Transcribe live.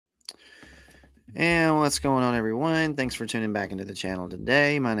And what's going on, everyone? Thanks for tuning back into the channel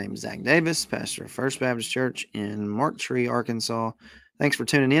today. My name is Zach Davis, pastor of First Baptist Church in Mark Tree, Arkansas. Thanks for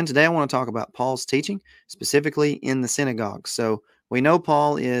tuning in. Today, I want to talk about Paul's teaching, specifically in the synagogue. So, we know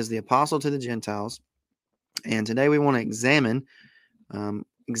Paul is the apostle to the Gentiles, and today we want to examine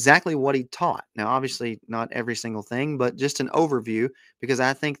exactly what he taught. Now, obviously, not every single thing, but just an overview, because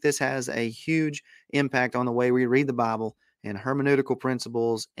I think this has a huge impact on the way we read the Bible and hermeneutical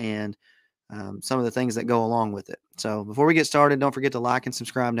principles and some of the things that go along with it. So before we get started, don't forget to like and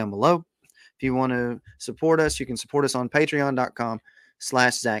subscribe down below. If you want to support us, you can support us on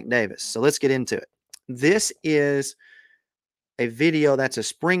patreon.com/Zach Davis. So let's get into it. This is a video that's a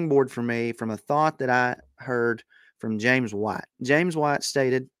springboard for me from a thought that I heard from James White. James White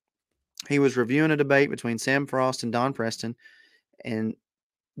stated he was reviewing a debate between Sam Frost and Don Preston, and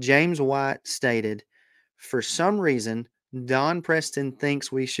James White stated, for some reason, Don Preston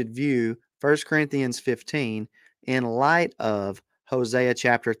thinks we should view 1 Corinthians 15 in light of Hosea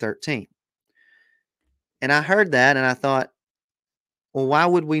chapter 13. And I heard that and I thought, well, why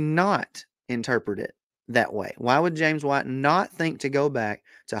would we not interpret it that way? Why would James White not think to go back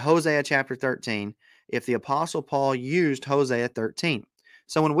to Hosea chapter 13 if the Apostle Paul used Hosea 13?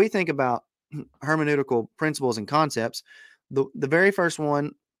 So when we think about hermeneutical principles and concepts, the very first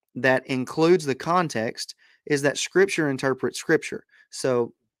one that includes the context is that Scripture interprets Scripture.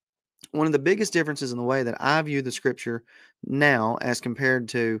 So one of the biggest differences in the way that I view the Scripture now as compared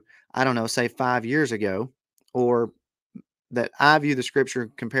to, I don't know, say 5 years ago, or that I view the Scripture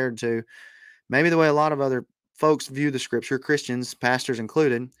compared to maybe the way a lot of other folks view the Scripture, Christians, pastors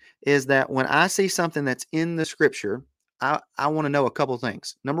included, is that when I see something that's in the Scripture, I want to know a couple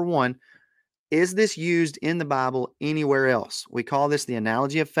things. Number one, is this used in the Bible anywhere else? We call this the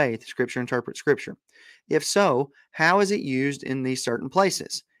analogy of faith. Scripture interprets Scripture. If so, how is it used in these certain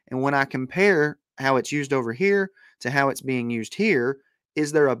places? And when I compare how it's used over here to how it's being used here,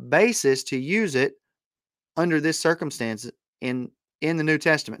 is there a basis to use it under this circumstance in the New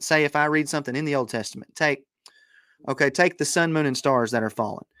Testament? Say if I read something in the Old Testament, take the sun, moon, and stars that are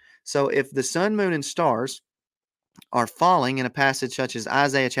fallen. So if the sun, moon, and stars are falling in a passage such as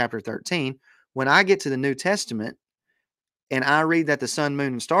Isaiah chapter 13, when I get to the New Testament and I read that the sun,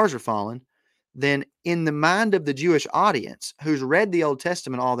 moon, and stars are fallen, then in the mind of the Jewish audience who's read the Old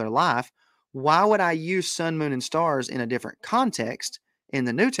Testament all their life, why would I use sun, moon, and stars in a different context in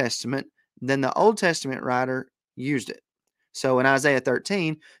the New Testament than the Old Testament writer used it? So in Isaiah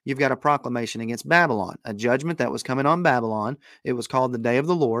 13, you've got a proclamation against Babylon, a judgment that was coming on Babylon. It was called the day of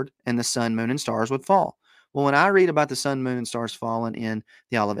the Lord, and the sun, moon, and stars would fall. Well, when I read about the sun, moon, and stars falling in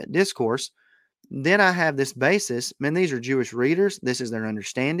the Olivet Discourse, then I have this basis. Man, these are Jewish readers. This is their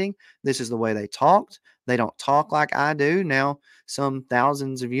understanding. This is the way they talked. They don't talk like I do now. Some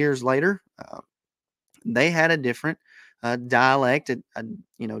thousands of years later, they had a different dialect,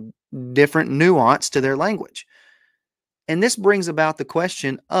 different nuance to their language. And this brings about the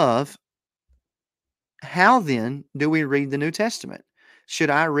question of, how then do we read the New Testament? Should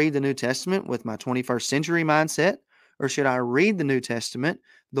I read the New Testament with my 21st century mindset, or should I read the New Testament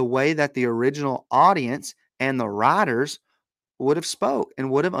the way that the original audience and the writers would have spoke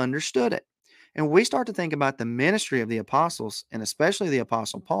and would have understood it? And we start to think about the ministry of the apostles, and especially the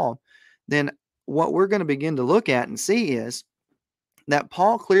Apostle Paul, then what we're going to begin to look at and see is that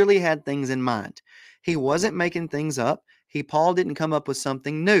Paul clearly had things in mind. He wasn't making things up. Paul didn't come up with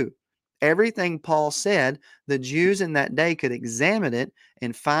something new. Everything Paul said, the Jews in that day could examine it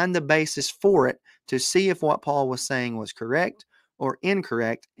and find the basis for it to see if what Paul was saying was correct or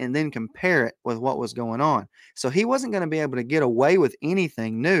incorrect, and then compare it with what was going on. So he wasn't going to be able to get away with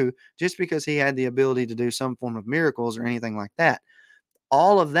anything new just because he had the ability to do some form of miracles or anything like that.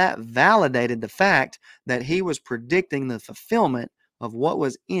 All of that validated the fact that he was predicting the fulfillment of what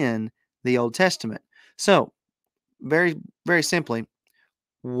was in the Old Testament. So, very, very simply,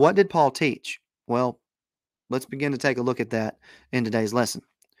 what did Paul teach? Well, let's begin to take a look at that in today's lesson.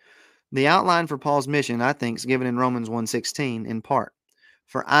 The outline for Paul's mission, I think, is given in Romans 1:16 in part.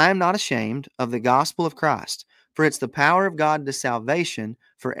 For I am not ashamed of the gospel of Christ, for it's the power of God to salvation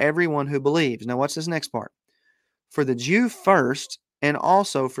for everyone who believes. Now, what's this next part? For the Jew first, and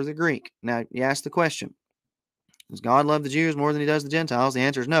also for the Greek. Now, you ask the question, does God love the Jews more than he does the Gentiles? The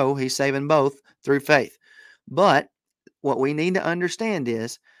answer is no. He's saving both through faith. But what we need to understand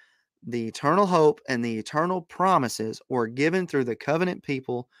is the eternal hope and the eternal promises were given through the covenant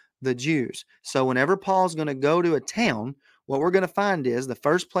people, the Jews. So whenever Paul's going to go to a town, what we're going to find is the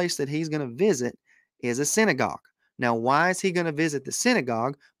first place that he's going to visit is a synagogue. Now, why is he going to visit the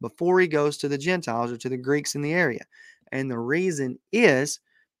synagogue before he goes to the Gentiles or to the Greeks in the area? And the reason is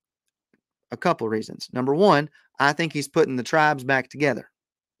a couple reasons. Number one, I think he's putting the tribes back together.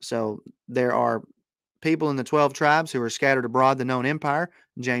 So there are people in the 12 tribes who are scattered abroad the known empire.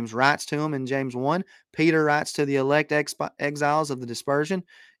 James writes to them in James 1. Peter writes to the elect exiles of the dispersion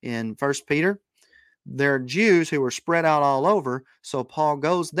in First Peter. There are Jews who are spread out all over. So Paul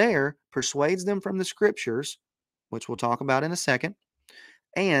goes there, persuades them from the scriptures, which we'll talk about in a second,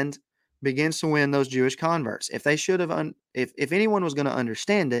 and begins to win those Jewish converts. If they should have, if anyone was going to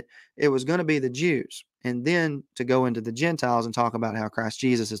understand it, it was going to be the Jews, and then to go into the Gentiles and talk about how Christ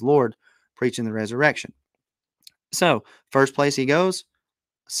Jesus is Lord, preaching the resurrection. So, first place he goes,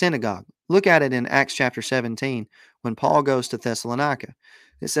 synagogue. Look at it in Acts chapter 17 when Paul goes to Thessalonica.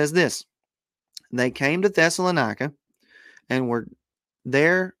 It says this: they came to Thessalonica, and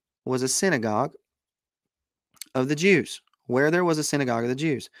there was a synagogue of the Jews. Where there was a synagogue of the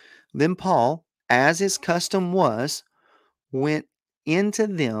Jews. Then Paul, as his custom was, went into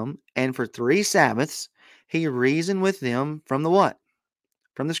them, and for 3 Sabbaths he reasoned with them from the what?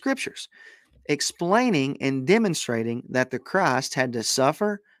 From the scriptures, explaining and demonstrating that the Christ had to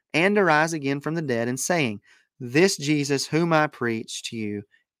suffer and to rise again from the dead, and saying, this Jesus whom I preach to you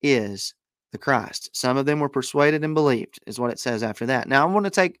is the Christ. Some of them were persuaded and believed, is what it says after that. Now I want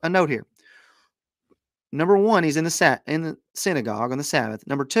to take a note here. Number one, he's in the synagogue on the Sabbath.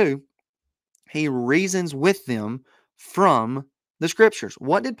 Number two, he reasons with them from the scriptures.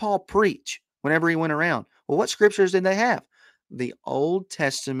 What did Paul preach whenever he went around? Well, what scriptures did they have? The Old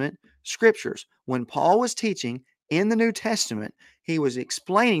Testament scriptures. When Paul was teaching in the New Testament, he was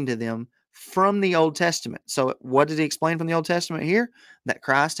explaining to them from the Old Testament. So what did he explain from the Old Testament here? That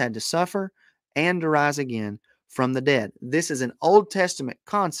Christ had to suffer and to rise again from the dead. This is an Old Testament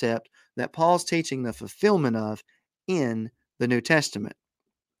concept that Paul's teaching the fulfillment of in the New Testament.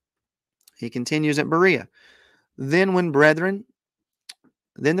 He continues at Berea. Then the brethren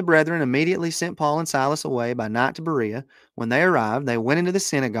immediately sent Paul and Silas away by night to Berea. When they arrived, they went into the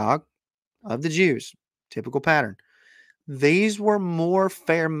synagogue of the Jews. Typical pattern. These were more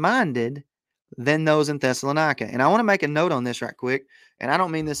fair-minded than those in Thessalonica. And I want to make a note on this right quick. And I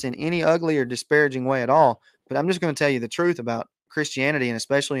don't mean this in any ugly or disparaging way at all, but I'm just going to tell you the truth about Christianity, and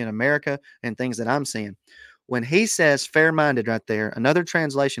especially in America and things that I'm seeing. When he says fair-minded right there, another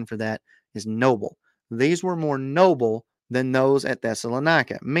translation for that is noble. These were more noble than those at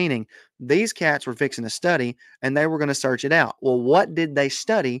Thessalonica, meaning these cats were fixing to study and they were going to search it out. Well, what did they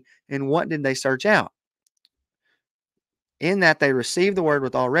study and what did they search out? In that they received the word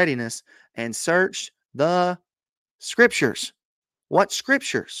with all readiness and searched the scriptures. What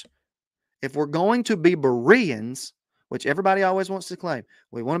scriptures? If we're going to be Bereans, which everybody always wants to claim,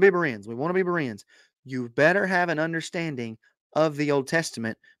 we want to be Bereans, you better have an understanding of the Old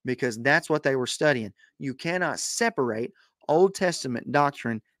Testament, because that's what they were studying. You cannot separate Old Testament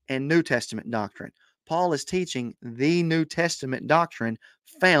doctrine and New Testament doctrine. Paul is teaching the New Testament doctrine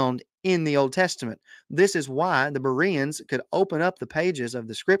found in the Old Testament. This is why the Bereans could open up the pages of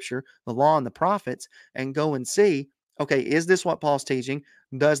the scripture, the law and the prophets, and go and see, okay, is this what Paul's teaching?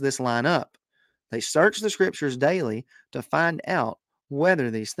 Does this line up? They searched the scriptures daily to find out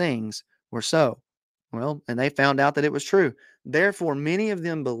whether these things were so. Well, and they found out that it was true. Therefore, many of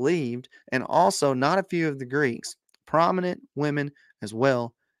them believed, and also not a few of the Greeks, prominent women as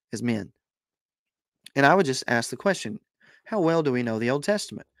well as men. And I would just ask the question, how well do we know the Old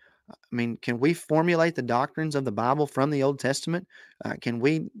Testament? I mean, can we formulate the doctrines of the Bible from the Old Testament? Can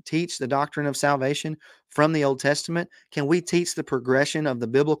we teach the doctrine of salvation from the Old Testament? Can we teach the progression of the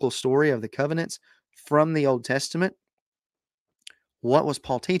biblical story of the covenants from the Old Testament? What was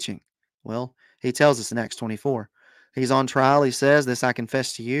Paul teaching? Well, he tells us in Acts 24. He's on trial. He says, this I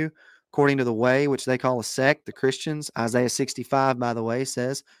confess to you, according to the way which they call a sect, the Christians. Isaiah 65, by the way,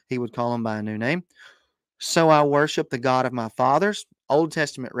 says he would call them by a new name. So I worship the God of my fathers. Old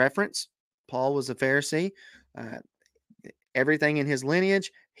Testament reference. Paul was a Pharisee. Everything in his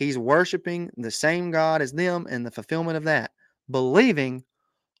lineage, he's worshiping the same God as them, and the fulfillment of that. Believing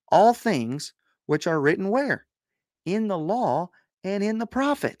all things which are written where? In the law and in the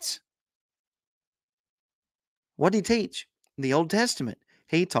prophets. What did he teach? The Old Testament.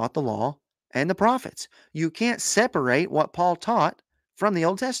 He taught the law and the prophets. You can't separate what Paul taught from the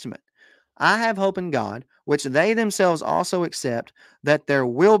Old Testament. I have hope in God, which they themselves also accept, that there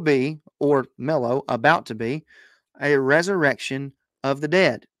will be, or about to be, a resurrection of the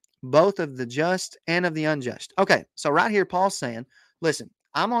dead, both of the just and of the unjust. Okay, so right here, Paul's saying, listen,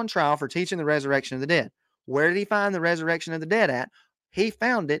 I'm on trial for teaching the resurrection of the dead. Where did he find the resurrection of the dead at? He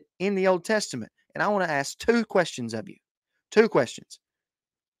found it in the Old Testament. And I want to ask 2 questions of you. 2 questions.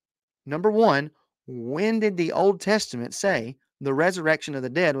 Number one, when did the Old Testament say the resurrection of the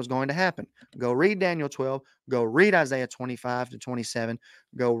dead was going to happen. Go read Daniel 12. Go read Isaiah 25 to 27.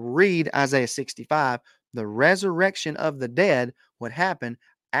 Go read Isaiah 65. The resurrection of the dead would happen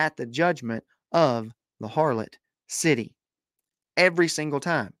at the judgment of the harlot city. Every single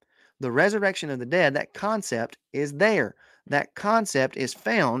time. The resurrection of the dead, that concept is there. That concept is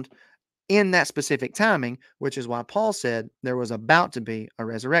found in that specific timing, which is why Paul said there was about to be a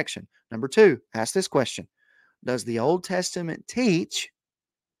resurrection. Number two, ask this question. Does the Old Testament teach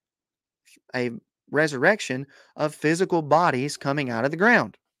a resurrection of physical bodies coming out of the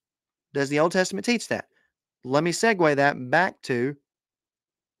ground? Does the Old Testament teach that? Let me segue that back to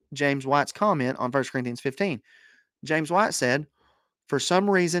James White's comment on 1 Corinthians 15. James White said, for some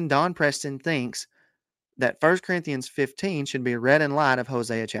reason, Don Preston thinks that 1 Corinthians 15 should be read in light of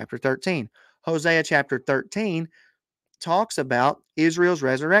Hosea chapter 13. Hosea chapter 13 talks about Israel's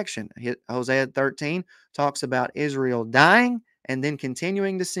resurrection. Hosea 13 talks about Israel dying and then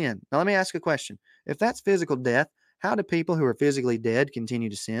continuing to sin. Now, let me ask a question. If that's physical death, how do people who are physically dead continue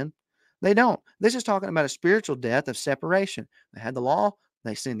to sin? They don't. This is talking about a spiritual death of separation. They had the law,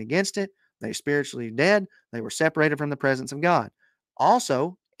 they sinned against it, they spiritually dead, they were separated from the presence of God.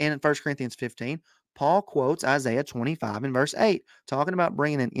 Also, in 1 Corinthians 15, Paul quotes Isaiah 25 and verse 8, talking about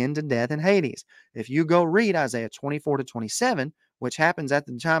bringing an end to death in Hades. If you go read Isaiah 24 to 27, which happens at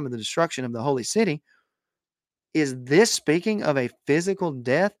the time of the destruction of the holy city, is this speaking of a physical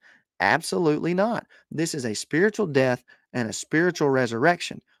death? Absolutely not. This is a spiritual death and a spiritual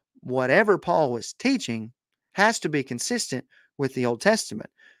resurrection. Whatever Paul was teaching has to be consistent with the Old Testament.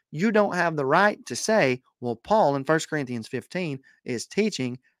 You don't have the right to say, well, Paul in 1 Corinthians 15 is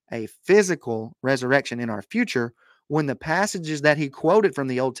teaching a physical resurrection in our future, when the passages that he quoted from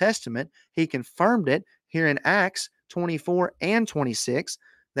the Old Testament, he confirmed it here in Acts 24 and 26,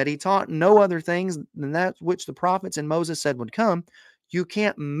 that he taught no other things than that which the prophets and Moses said would come. You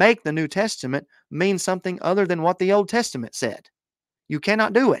can't make the New Testament mean something other than what the Old Testament said. You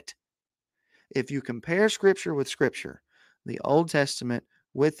cannot do it. If you compare Scripture with Scripture, the Old Testament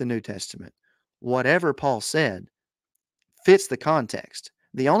with the New Testament, whatever Paul said fits the context.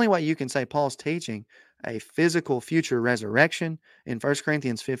 The only way you can say Paul's teaching a physical future resurrection in 1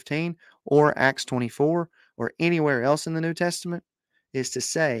 Corinthians 15 or Acts 24 or anywhere else in the New Testament is to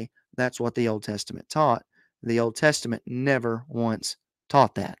say that's what the Old Testament taught. The Old Testament never once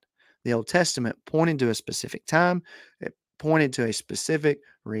taught that. The Old Testament pointed to a specific time. It pointed to a specific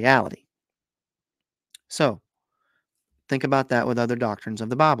reality. So, think about that with other doctrines of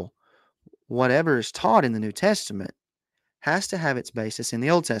the Bible. Whatever is taught in the New Testament has to have its basis in the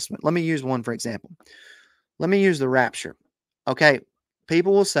Old Testament. Let me use one for example. Let me use the rapture. Okay,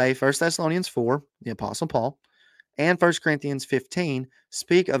 people will say 1 Thessalonians 4, the Apostle Paul, and 1 Corinthians 15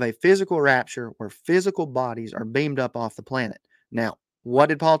 speak of a physical rapture where physical bodies are beamed up off the planet. Now, what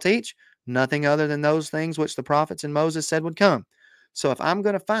did Paul teach? Nothing other than those things which the prophets and Moses said would come. So if I'm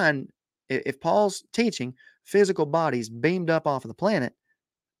going to find, if Paul's teaching physical bodies beamed up off of the planet,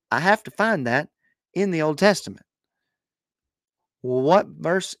 I have to find that in the Old Testament. Well, what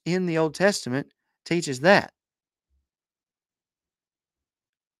verse in the Old Testament teaches that?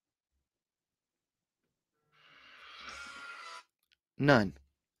 None.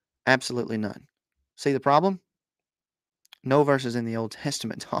 Absolutely none. See the problem? No verses in the Old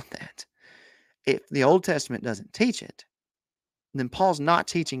Testament taught that. If the Old Testament doesn't teach it, then Paul's not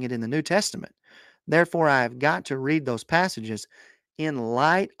teaching it in the New Testament. Therefore, I have got to read those passages in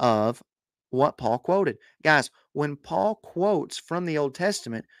light of what Paul quoted. Guys, when Paul quotes from the Old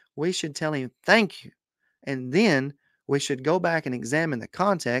Testament, we should tell him thank you. And then we should go back and examine the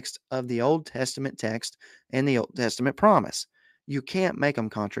context of the Old Testament text and the Old Testament promise. You can't make them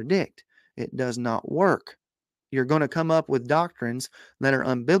contradict. It does not work. You're going to come up with doctrines that are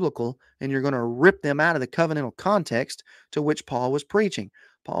unbiblical, and you're going to rip them out of the covenantal context to which Paul was preaching.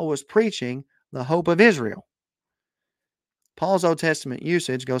 Paul was preaching the hope of Israel. Paul's Old Testament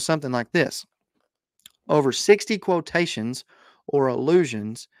usage goes something like this. Over 60 quotations or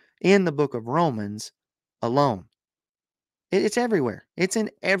allusions in the book of Romans alone. It's everywhere. It's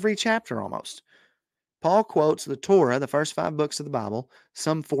in every chapter almost. Paul quotes the Torah, the first 5 books of the Bible,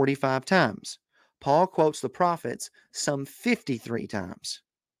 some 45 times. Paul quotes the prophets some 53 times.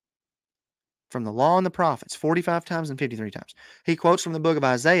 From the law and the prophets, 45 times and 53 times. He quotes from the book of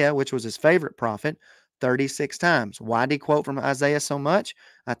Isaiah, which was his favorite prophet, 36 times. Why did he quote from Isaiah so much?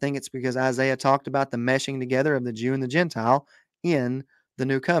 I think it's because Isaiah talked about the meshing together of the Jew and the Gentile in the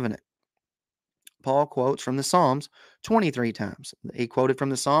new covenant. Paul quotes from the Psalms 23 times. He quoted from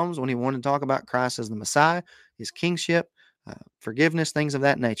the Psalms when he wanted to talk about Christ as the Messiah, his kingship, forgiveness, things of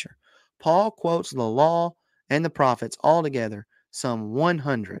that nature. Paul quotes the law and the prophets all together some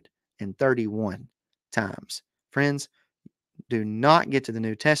 131 times. Friends, do not get to the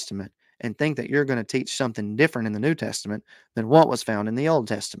New Testament and think that you're going to teach something different in the New Testament than what was found in the Old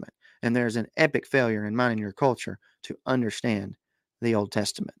Testament. And there's an epic failure in mine and your culture to understand the Old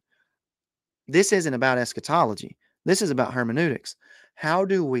Testament. This isn't about eschatology. This is about hermeneutics. How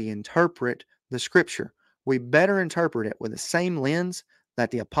do we interpret the scripture? We better interpret it with the same lens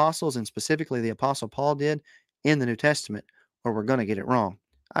that the apostles, and specifically the apostle Paul, did in the New Testament, or we're going to get it wrong.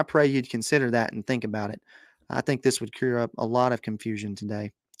 I pray you'd consider that and think about it. I think this would clear up a lot of confusion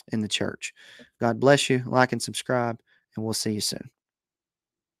today in the church. God bless you. Like and subscribe, and we'll see you soon.